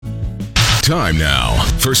Time now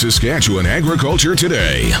for Saskatchewan Agriculture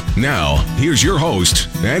Today. Now, here's your host,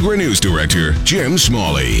 Agri-News Director Jim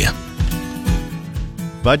Smalley.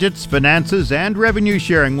 Budgets, finances, and revenue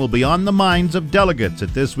sharing will be on the minds of delegates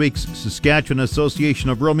at this week's Saskatchewan Association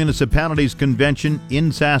of Rural Municipalities Convention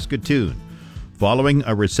in Saskatoon. Following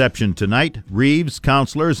a reception tonight, Reeves,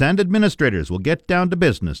 councillors, and administrators will get down to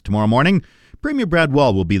business tomorrow morning. Premier Brad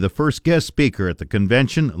Wall will be the first guest speaker at the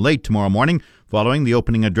convention late tomorrow morning, following the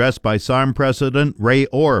opening address by SARM President Ray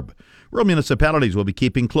Orb. Rural municipalities will be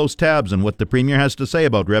keeping close tabs on what the Premier has to say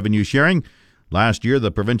about revenue sharing. Last year,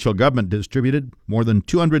 the provincial government distributed more than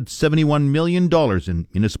 $271 million in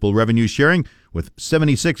municipal revenue sharing, with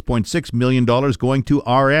 $76.6 million going to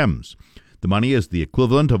RMs. The money is the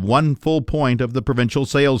equivalent of 1 full point of the provincial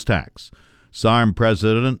sales tax. SARM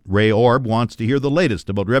President Ray Orb wants to hear the latest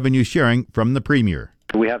about revenue sharing from the Premier.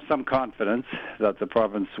 We have some confidence that the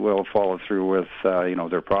province will follow through with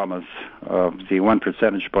their promise of the 1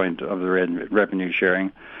 percentage point of the revenue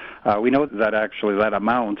sharing. We know that actually that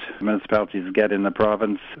amount municipalities get in the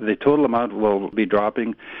province, the total amount will be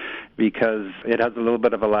dropping because it has a little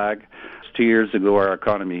bit of a lag. 2 years ago, our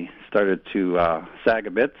economy started to sag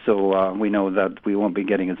a bit, so we know that we won't be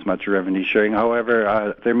getting as much revenue sharing.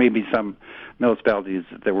 However, there may be some municipalities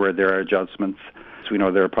where there are adjustments. So we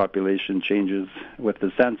know there are population changes with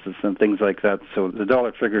the census and things like that, so the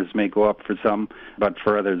dollar figures may go up for some, but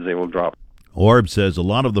for others they will drop. Orb says a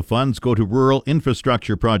lot of the funds go to rural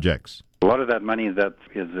infrastructure projects. A lot of that money that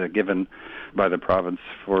is given by the province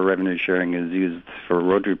for revenue sharing is used for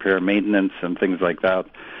road repair, maintenance, and things like that.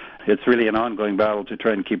 It's really an ongoing battle to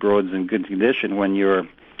try and keep roads in good condition when the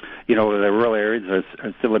rural areas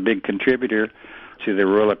are still a big contributor to the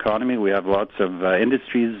rural economy. We have lots of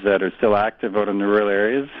industries that are still active out in the rural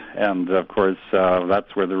areas, and of course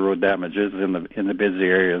that's where the road damage is in the busy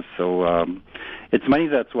areas. So it's money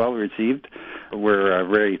that's well received. We're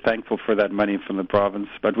very thankful for that money from the province,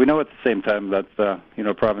 but we know at the same time that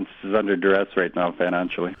province is under duress right now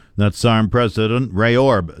financially. That's SARM President Ray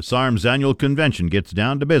Orb. SARM's annual convention gets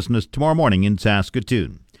down to business tomorrow morning in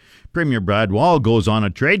Saskatoon. Premier Brad Wall goes on a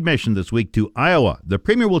trade mission this week to Iowa. The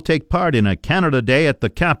Premier will take part in a Canada Day at the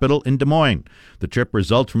Capitol in Des Moines. The trip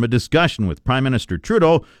results from a discussion with Prime Minister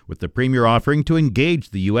Trudeau, with the Premier offering to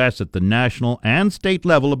engage the U.S. at the national and state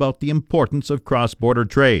level about the importance of cross-border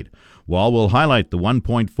trade. Wall will highlight the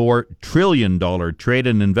 $1.4 trillion trade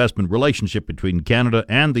and investment relationship between Canada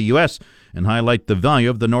and the U.S. and highlight the value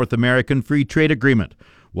of the North American Free Trade Agreement.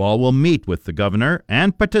 Wall will meet with the governor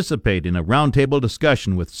and participate in a roundtable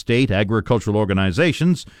discussion with state agricultural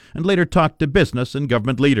organizations and later talk to business and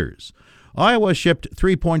government leaders. Iowa shipped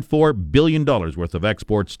 $3.4 billion worth of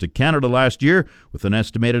exports to Canada last year, with an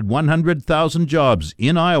estimated 100,000 jobs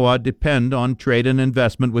in Iowa depend on trade and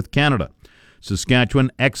investment with Canada.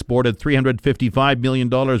 Saskatchewan exported $355 million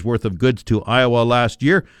worth of goods to Iowa last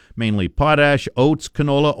year, mainly potash, oats,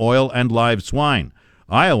 canola oil, and live swine.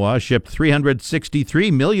 Iowa shipped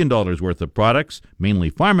 $363 million worth of products, mainly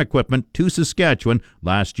farm equipment, to Saskatchewan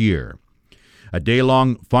last year. A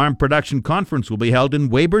day-long farm production conference will be held in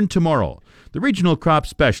Weyburn tomorrow. The regional crop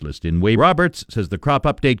specialist in Weyburn, Roberts, says the Crop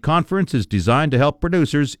Update Conference is designed to help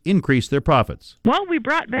producers increase their profits. Well, we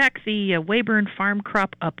brought back the Weyburn Farm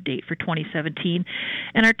Crop Update for 2017,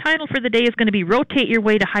 and our title for the day is going to be Rotate Your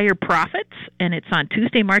Way to Higher Profits, and it's on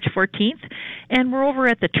Tuesday, March 14th, and we're over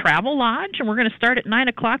at the Travel Lodge, and we're going to start at 9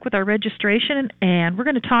 o'clock with our registration, and we're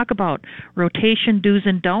going to talk about rotation, do's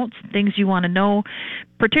and don'ts, things you want to know,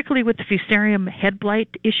 particularly with the fusarium head blight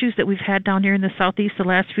issues that we've had down here in the southeast the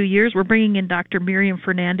last few years. We're bringing in Dr. Miriam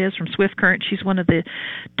Fernandez from Swift Current. She's one of the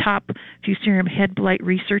top fusarium head blight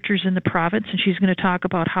researchers in the province, and she's going to talk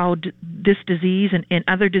about how this disease and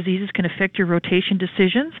other diseases can affect your rotation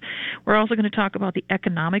decisions. We're also going to talk about the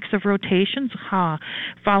economics of rotations, how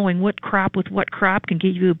following what crop with what crop can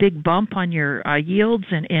give you a big bump on your yields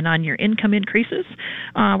and on your income increases.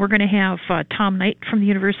 We're going to have Tom Knight from the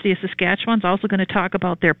University of Saskatchewan is also going to talk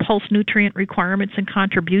about their pulse nutrient requirements and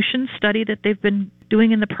contributions study that they've been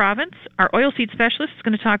doing in the province. Our oilseed specialist is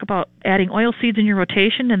going to talk about adding oilseeds in your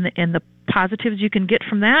rotation and the positives you can get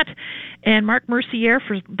from that. And Mark Mercier,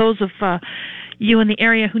 for those of you in the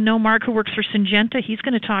area who know Mark, who works for Syngenta, he's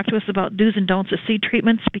going to talk to us about do's and don'ts of seed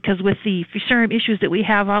treatments, because with the fusarium issues that we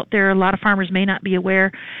have out there, a lot of farmers may not be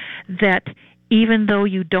aware that even though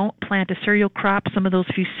you don't plant a cereal crop, some of those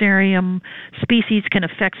fusarium species can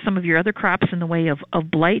affect some of your other crops in the way of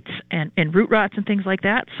blights and root rots and things like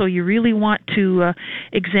that. So you really want to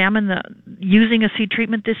examine using a seed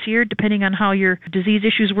treatment this year, depending on how your disease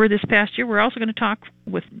issues were this past year. We're also going to talk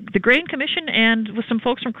with the Grain Commission and with some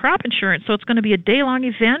folks from crop insurance. So it's going to be a day-long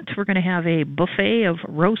event. We're going to have a buffet of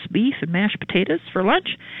roast beef and mashed potatoes for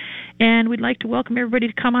lunch. And we'd like to welcome everybody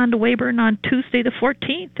to come on to Weyburn on Tuesday the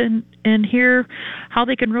 14th and hear how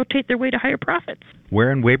they can rotate their way to higher profits.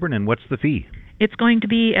 Where in Weyburn, and what's the fee? It's going to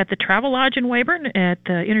be at the Travel Lodge in Weyburn at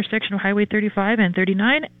the intersection of Highway 35 and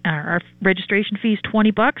 39. Our registration fee is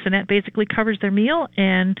 $20, and that basically covers their meal.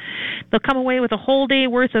 And they'll come away with a whole day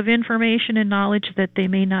worth of information and knowledge that they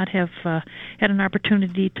may not have had an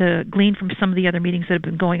opportunity to glean from some of the other meetings that have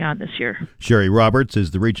been going on this year. Sherry Roberts is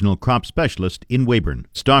the regional crop specialist in Weyburn.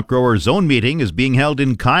 Stock Growers' Zone meeting is being held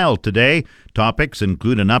in Kyle today. Topics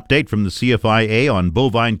include an update from the CFIA on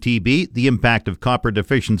bovine TB, the impact of copper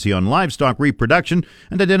deficiency on livestock reproduction,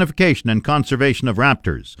 and identification and conservation of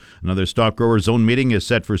raptors. Another Stock Growers' Zone meeting is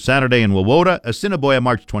set for Saturday in Wawota, Assiniboia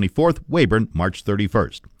March 24th, Weyburn March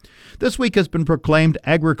 31st. This week has been proclaimed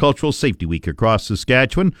Agricultural Safety Week across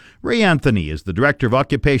Saskatchewan. Ray Anthony is the Director of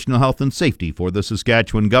Occupational Health and Safety for the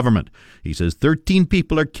Saskatchewan government. He says 13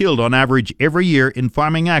 people are killed on average every year in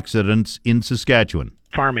farming accidents in Saskatchewan.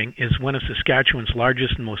 Farming is one of Saskatchewan's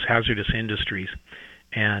largest and most hazardous industries.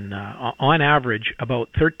 And on average, about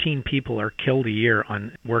 13 people are killed a year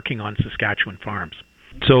working on Saskatchewan farms.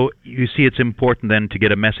 So you see it's important then to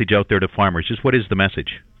get a message out there to farmers. Just what is the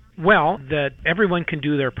message? Well, that everyone can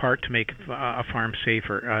do their part to make a farm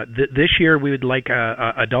safer. This year we would like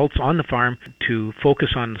adults on the farm to focus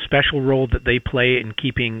on the special role that they play in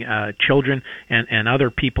keeping children and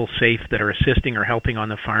other people safe that are assisting or helping on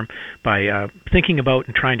the farm by thinking about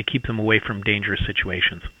and trying to keep them away from dangerous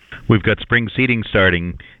situations. We've got spring seeding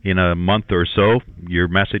starting in a month or so. Your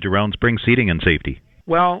message around spring seeding and safety?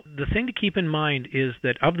 Well, the thing to keep in mind is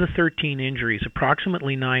that of the 13 injuries,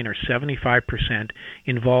 approximately 9 or 75%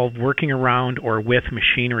 involve working around or with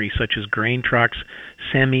machinery such as grain trucks,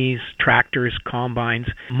 semis, tractors, combines.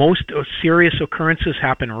 Most serious occurrences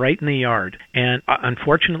happen right in the yard, and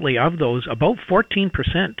unfortunately of those, about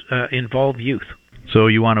 14% involve youth. So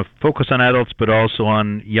you want to focus on adults but also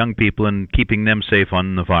on young people and keeping them safe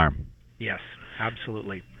on the farm? Yes,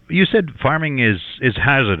 absolutely. You said farming is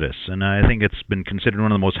hazardous, and I think it's been considered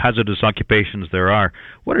one of the most hazardous occupations there are.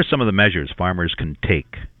 What are some of the measures farmers can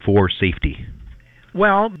take for safety?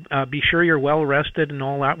 Well, be sure you're well rested and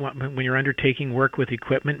all that when you're undertaking work with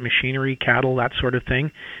equipment, machinery, cattle, that sort of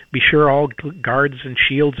thing. Be sure all guards and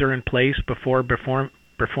shields are in place before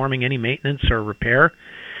performing any maintenance or repair.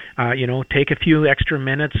 Take a few extra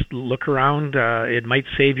minutes, look around. It might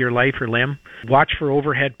save your life or limb. Watch for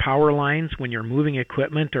overhead power lines when you're moving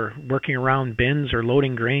equipment or working around bins or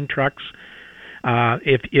loading grain trucks.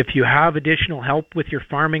 If you have additional help with your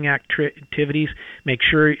farming activities, make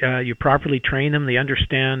sure you properly train them. They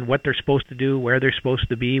understand what they're supposed to do, where they're supposed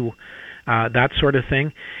to be, that sort of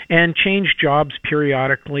thing. And change jobs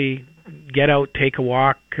periodically. Get out, take a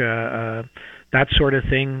walk, that sort of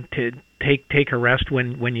thing, to take a rest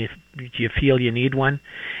when you feel you need one.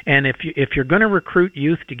 And if you're going to recruit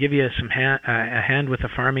youth to give you a hand with the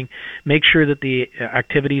farming, make sure that the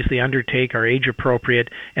activities they undertake are age appropriate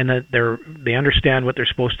and that they understand what they're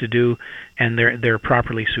supposed to do and they're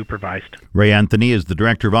properly supervised. Ray Anthony is the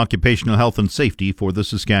Director of Occupational Health and Safety for the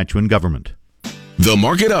Saskatchewan government. The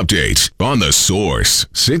Market Update on The Source,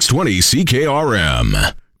 620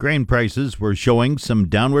 CKRM. Grain prices were showing some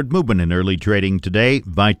downward movement in early trading today.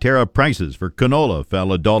 Viterra prices for canola fell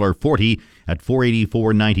 $1.40 at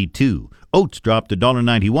 $484.92. Oats dropped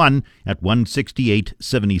 $1.91 at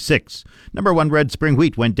 $168.76. Number 1 red spring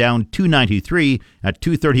wheat went down $2.93 at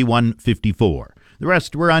 $231.54. The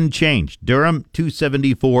rest were unchanged. Durum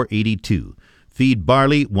 $274.82. Feed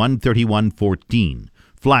barley $131.14.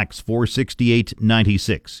 Flax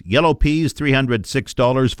 $468.96. Yellow peas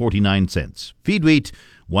 $306.49. Feed wheat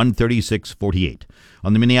 $136.48.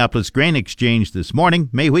 On the Minneapolis Grain Exchange this morning,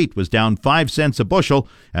 May wheat was down 5 cents a bushel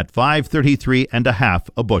at $5.33 1/2 a bushel.